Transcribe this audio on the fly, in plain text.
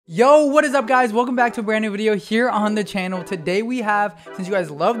Yo, what is up guys? Welcome back to a brand new video here on the channel. Today we have, since you guys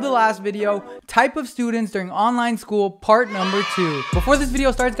loved the last video, type of students during online school part number 2. Before this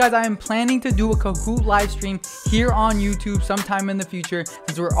video starts guys, I am planning to do a Kahoot live stream here on YouTube sometime in the future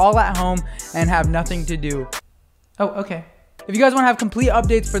since we're all at home and have nothing to do. Oh, okay. If you guys want to have complete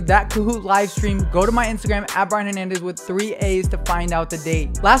updates for that Kahoot live stream, go to my Instagram at Hernandez with 3 A's to find out the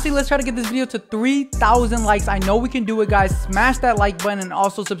date. Lastly, let's try to get this video to 3,000 likes. I know we can do it guys. Smash that like button and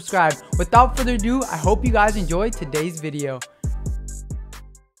also subscribe. Without further ado, I hope you guys enjoyed today's video.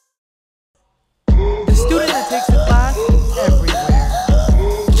 The student that takes the class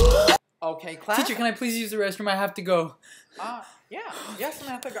everywhere. Okay, class. Teacher, can I please use the restroom? I have to go. Yeah. Yes,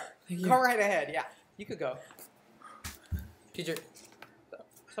 Samantha, go right ahead. Yeah, you could go. Teacher,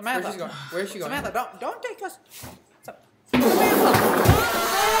 Samantha, where's she going? Where's she going? Samantha, don't take us.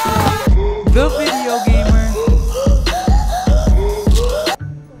 The video gamer.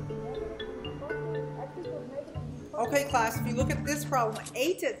 Okay, class. If you look at this problem,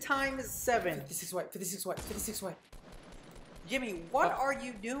 8 times 7. 56 white. 56 white. 56 white. Jimmy, what are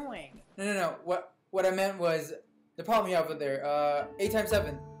you doing? No. What I meant was the problem you have with there. 8 times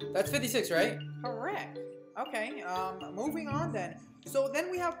 7. That's 56, right? Correct. Okay, moving on then. So then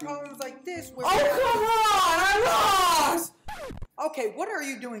we have problems like this where— Oh, come on! I lost! Okay, what are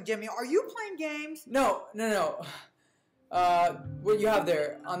you doing, Jimmy? Are you playing games? No. What you have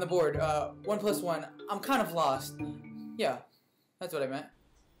there on the board, 1 plus 1. I'm kind of lost. Yeah, that's what I meant.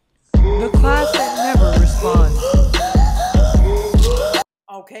 The class that never responds.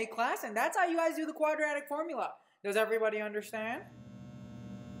 Okay, class, and that's how you guys do the quadratic formula. Does everybody understand?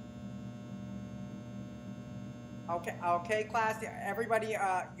 Okay, class. Everybody,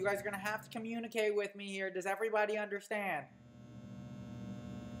 you guys are gonna have to communicate with me here. Does everybody understand?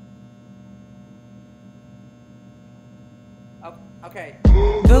 Okay.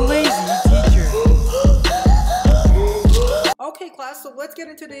 The lazy teacher. Okay, class. So let's get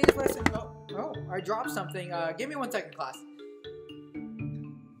into today's lesson. Oh, I dropped something. Give me 1 second, class.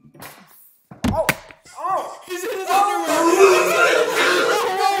 Oh! He's in his underwear.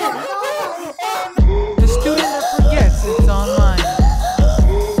 The student that forgets it's online.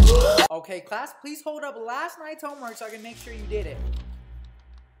 Okay, class. Please hold up last night's homework so I can make sure you did it.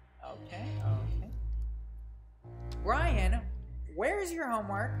 Okay. Ryan, where is your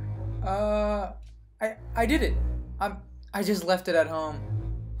homework? I did it. I just left it at home.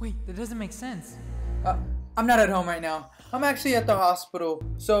 Wait, that doesn't make sense. I'm not at home right now. I'm actually at the hospital.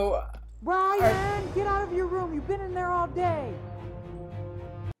 So Ryan, get out of your room. You've been in there all day.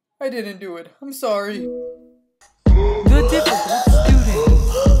 I didn't do it. I'm sorry. The difficult student.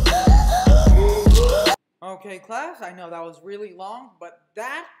 Okay, class. I know that was really long, but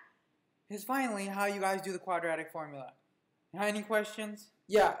that is finally how you guys do the quadratic formula. Any questions?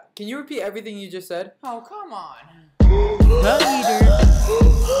 Yeah, can you repeat everything you just said? Oh, come on. The eater.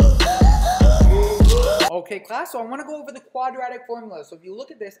 Okay, class, so I want to go over the quadratic formula. So if you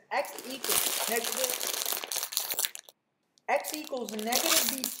look at this, x equals negative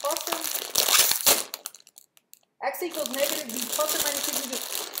b plus or minus x equals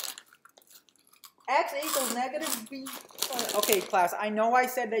negative b. Okay, class, I know I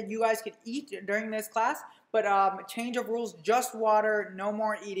said that you guys could eat during this class, but change of rules, just water, no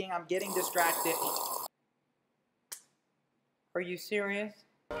more eating. I'm getting distracted. Are you serious?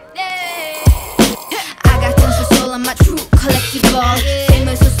 I got tons of soul on my true collectible.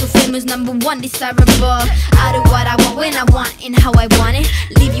 Famous, so famous, #1 desirable. I do what I want when I want and how I want.